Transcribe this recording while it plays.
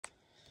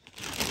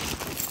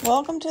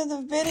Welcome to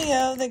the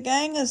video. The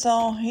gang is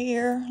all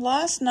here.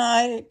 Last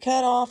night it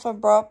cut off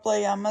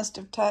abruptly. I must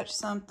have touched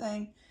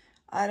something.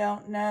 I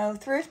don't know.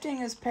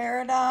 Thrifting is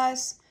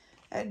paradise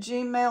at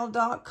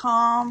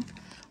gmail.com.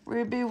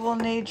 Ruby will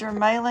need your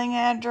mailing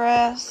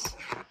address,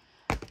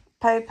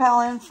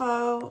 PayPal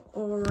info,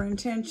 or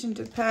intention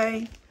to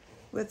pay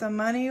with a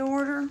money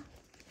order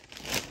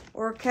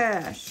or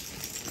cash.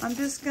 I'm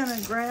just going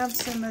to grab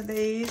some of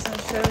these. I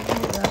showed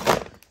you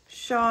the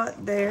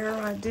shot there.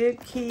 I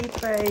did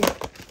keep a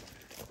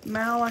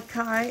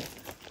malachite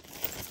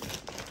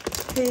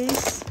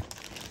piece.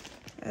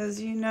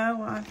 As you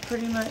know, I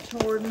pretty much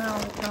hoard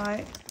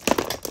malachite.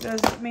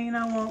 Doesn't mean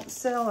I won't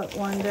sell it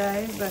one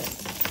day, but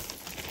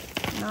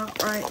not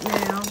right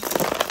now.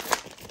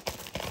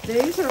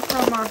 These are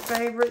from our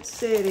favorite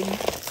city.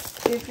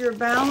 If your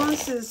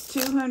balance is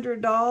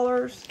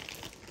 $200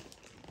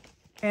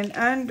 and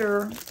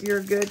under,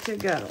 you're good to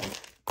go.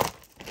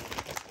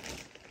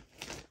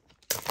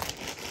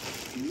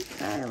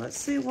 Okay, let's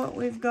see what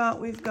we've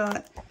got. We've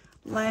got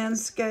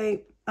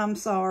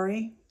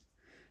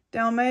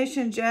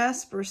Dalmatian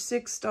Jasper,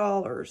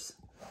 $6.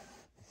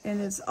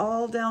 And it's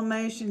all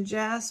Dalmatian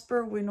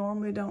Jasper. We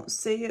normally don't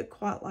see it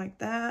quite like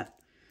that.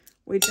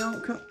 We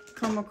don't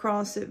come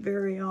across it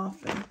very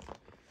often.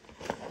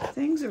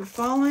 Things are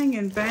falling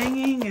and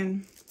banging,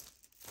 and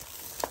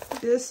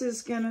this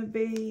is going to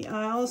be,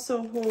 I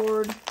also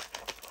hoard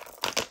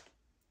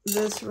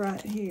this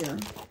right here.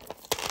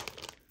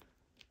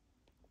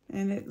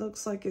 And it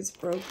looks like it's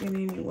broken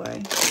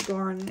anyway,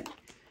 garnet.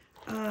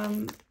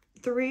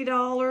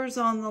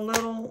 $3 on the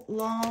little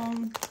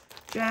long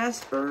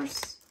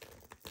Jaspers.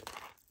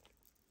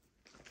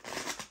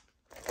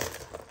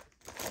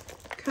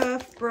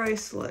 Cuff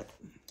bracelet.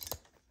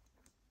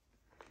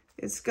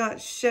 It's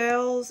got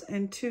shells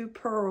and 2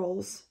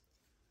 pearls.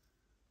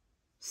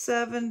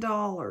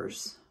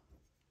 $7.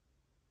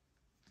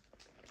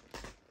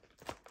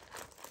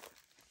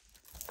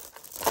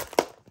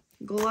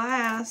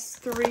 Glass,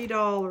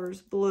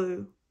 $3,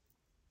 blue.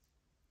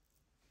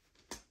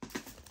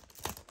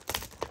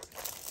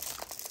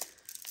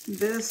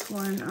 This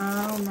one,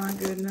 oh my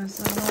goodness,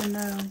 I don't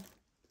know.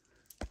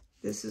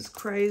 This is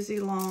crazy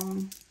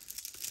long.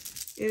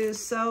 It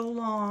is so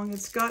long.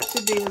 It's got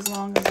to be as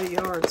long as a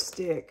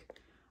yardstick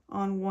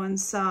on one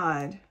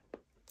side.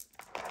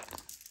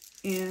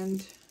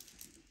 And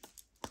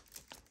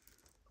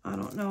I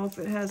don't know if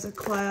it has a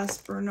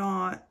clasp or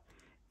not.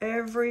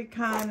 Every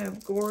kind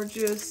of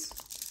gorgeous,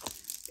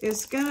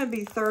 it's gonna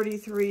be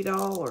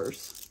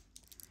 $33.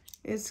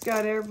 It's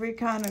got every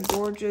kind of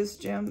gorgeous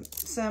gem,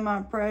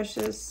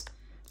 semi-precious,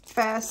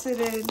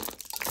 faceted.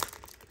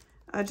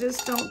 I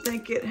just don't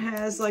think it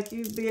has, like,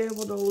 you'd be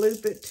able to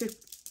loop it to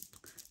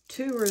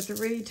 2 or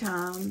 3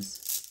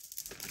 times.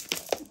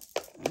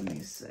 Let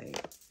me see.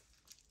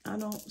 I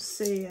don't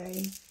see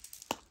a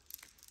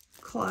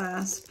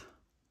clasp.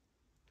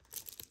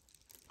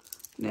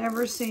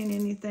 Never seen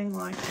anything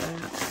like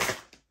that.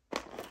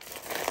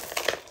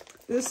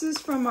 This is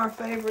from our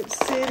favorite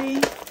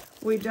city.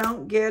 We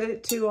don't get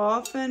it too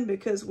often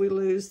because we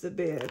lose the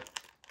bid.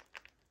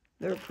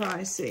 They're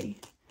pricey.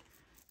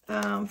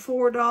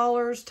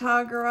 $4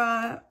 Tiger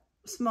Eye,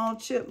 small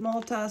chip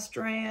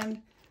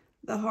multi-strand.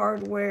 The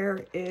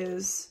hardware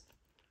is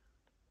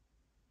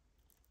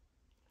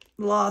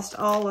lost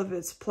all of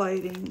its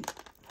plating.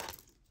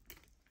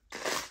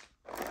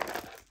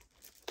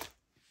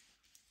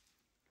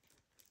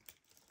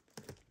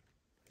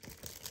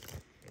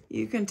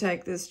 You can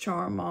take this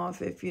charm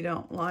off if you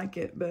don't like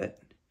it,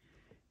 but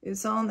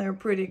it's on there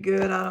pretty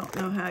good. I don't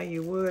know how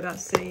you would. I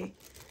see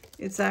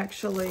it's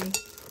actually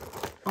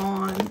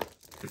on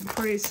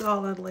pretty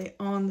solidly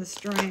on the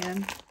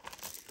strand.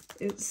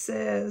 It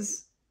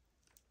says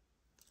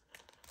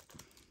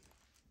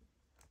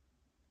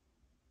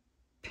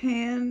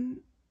Pen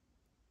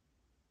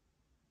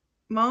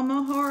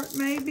Mama Heart,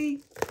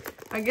 maybe?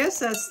 I guess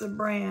that's the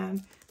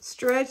brand.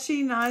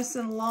 Stretchy, nice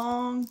and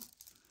long.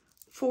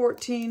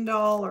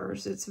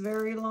 $14. It's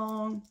very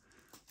long.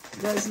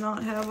 Does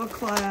not have a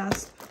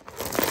clasp.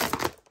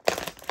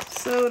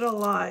 Soda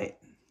Light.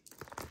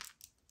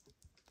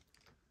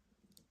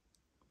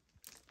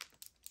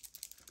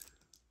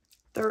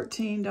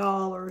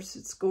 $13.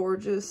 It's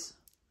gorgeous.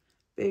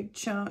 Big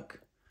chunk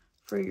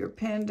for your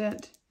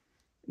pendant.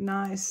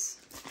 Nice.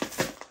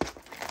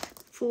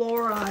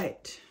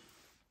 Fluorite.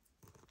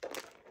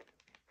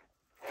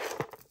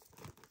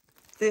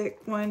 Thick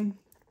one.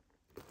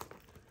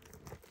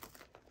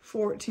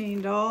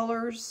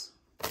 $14.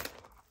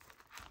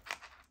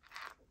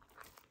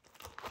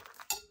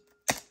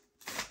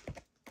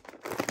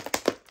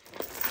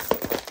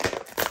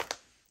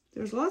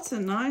 There's lots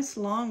of nice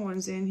long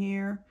ones in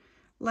here.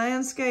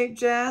 Landscape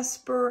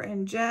Jasper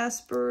and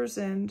Jaspers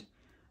and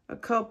a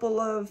couple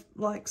of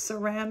like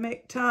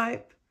ceramic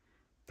type,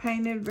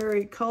 painted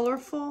very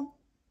colorful.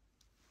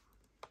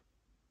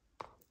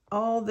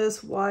 All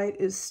this white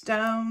is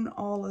stone.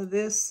 All of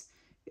this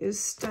is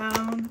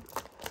stone.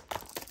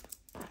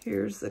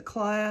 Here's the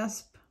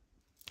clasp.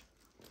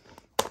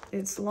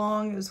 It's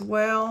long as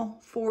well,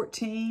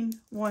 14,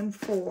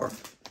 1/4.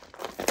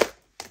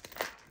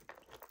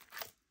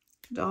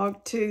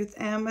 Dogtooth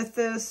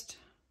amethyst.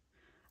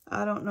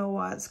 I don't know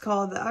why it's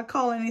called that. I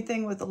call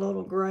anything with a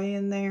little gray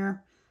in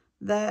there.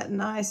 That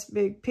nice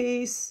big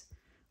piece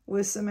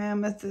with some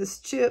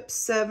amethyst chips,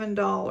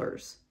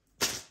 $7.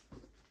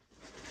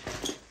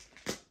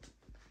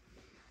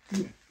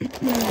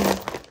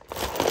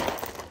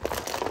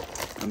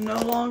 I'm no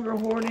longer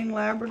hoarding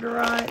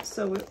labradorite,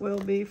 so it will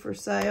be for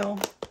sale.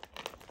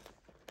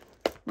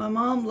 My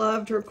mom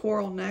loved her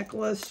coral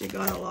necklace. She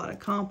got a lot of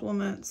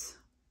compliments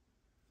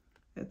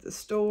at the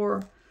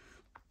store,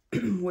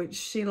 which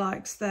she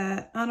likes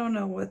that. I don't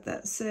know what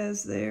that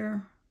says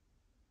there.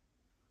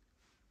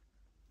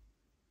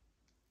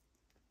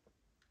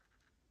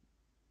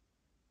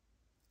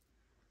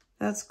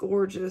 That's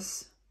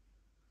gorgeous.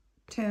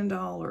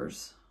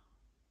 $10.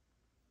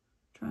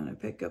 Trying to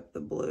pick up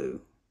the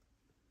blue.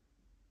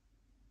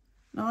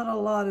 Not a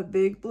lot of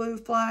big blue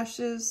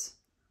flashes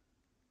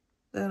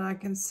that I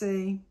can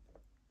see,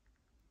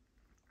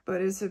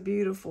 but it's a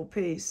beautiful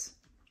piece.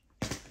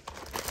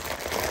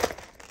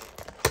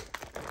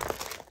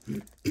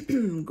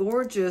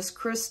 Gorgeous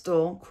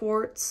crystal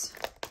quartz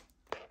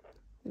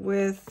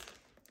with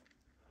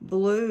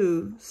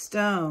blue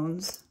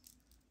stones,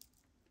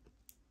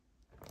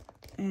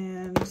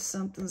 and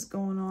something's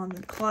going on.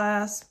 The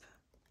clasp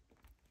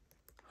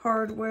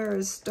hardware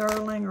is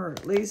sterling, or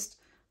at least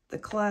the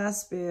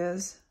clasp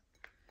is.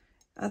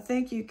 I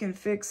think you can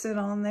fix it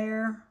on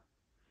there.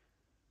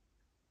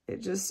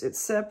 It's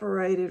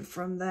separated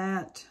from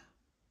that.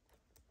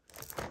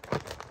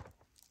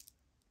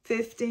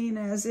 15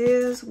 as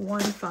is,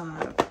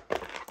 1.5.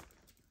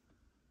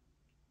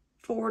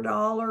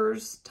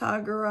 $4,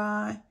 tiger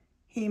eye,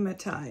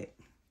 hematite.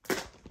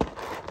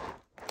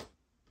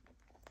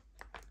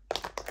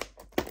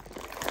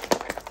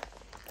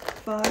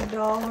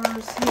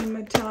 $5,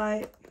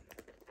 hematite,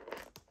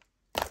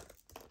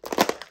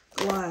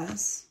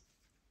 glass.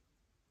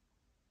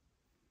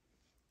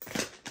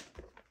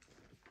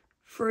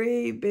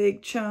 Free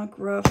big chunk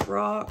rough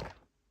rock.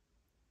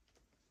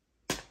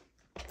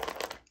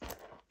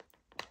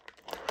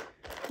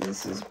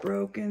 This is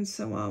broken,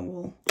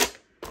 so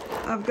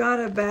I've got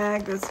a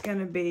bag that's going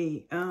to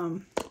be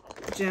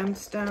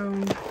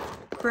gemstone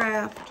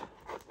craft,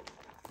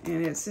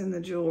 and it's in the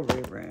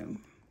jewelry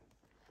room.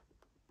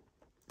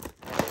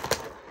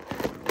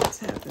 What's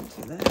happened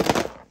to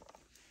that?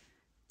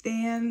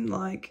 Thin,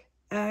 like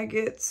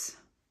agates,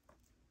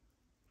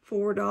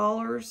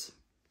 $4.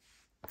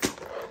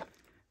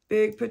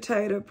 Big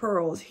potato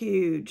pearls,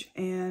 huge,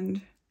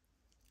 and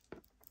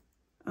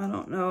I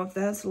don't know if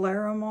that's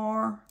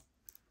Larimar.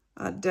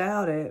 I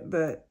doubt it,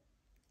 but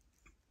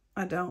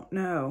I don't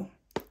know.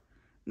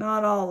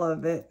 Not all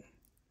of it.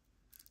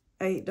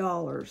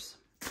 $8.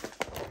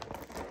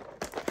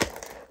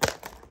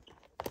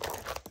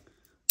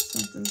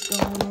 Something's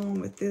going on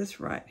with this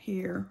right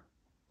here.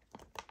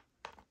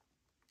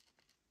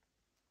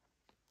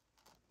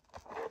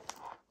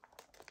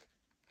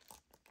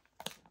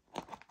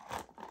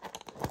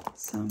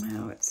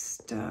 Somehow it's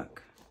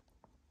stuck.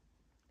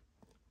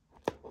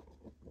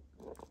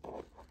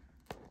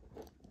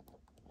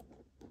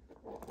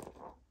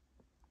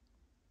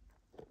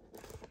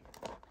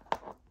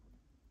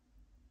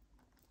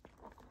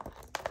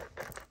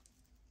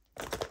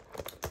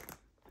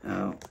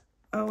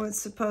 Oh,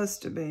 it's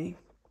supposed to be.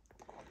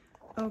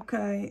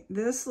 Okay,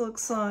 this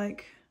looks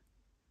like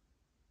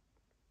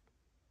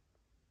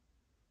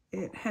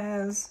it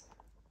has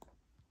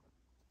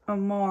a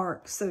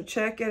mark, so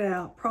check it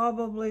out.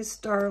 Probably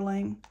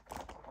sterling.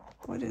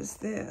 What is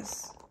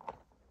this?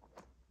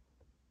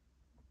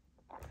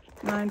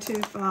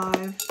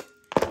 925.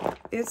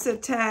 It's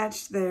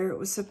attached there. It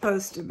was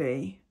supposed to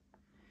be.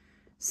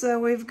 So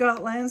we've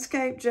got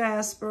landscape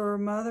jasper,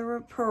 mother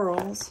of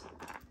pearls,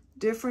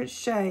 different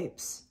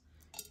shapes,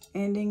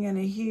 ending in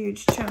a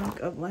huge chunk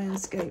of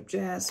landscape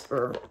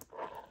jasper.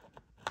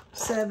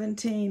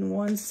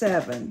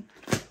 1717.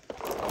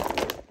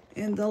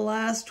 And the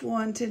last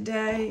one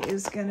today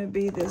is going to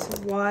be this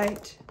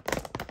white.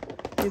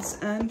 It's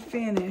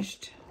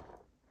unfinished.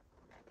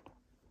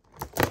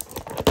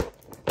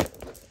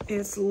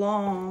 It's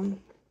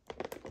long.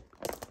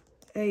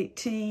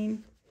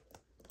 18.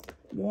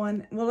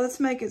 Well, let's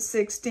make it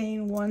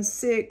 16.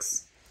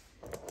 16.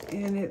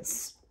 And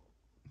it's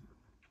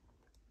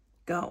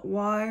got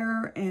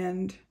wire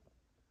and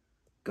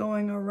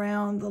going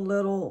around the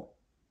little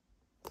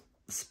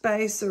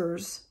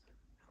spacers,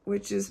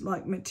 which is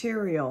like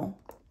material.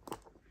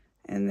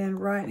 And then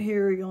right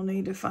here, you'll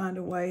need to find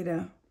a way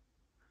to,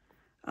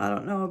 I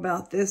don't know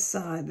about this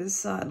side. This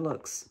side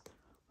looks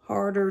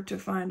harder to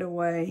find a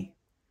way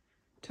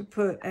to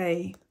put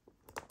a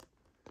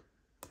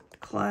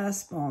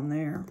clasp on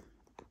there.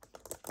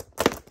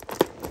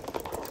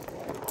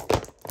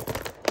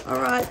 All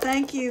right,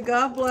 thank you.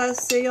 God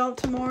bless. See y'all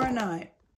tomorrow night.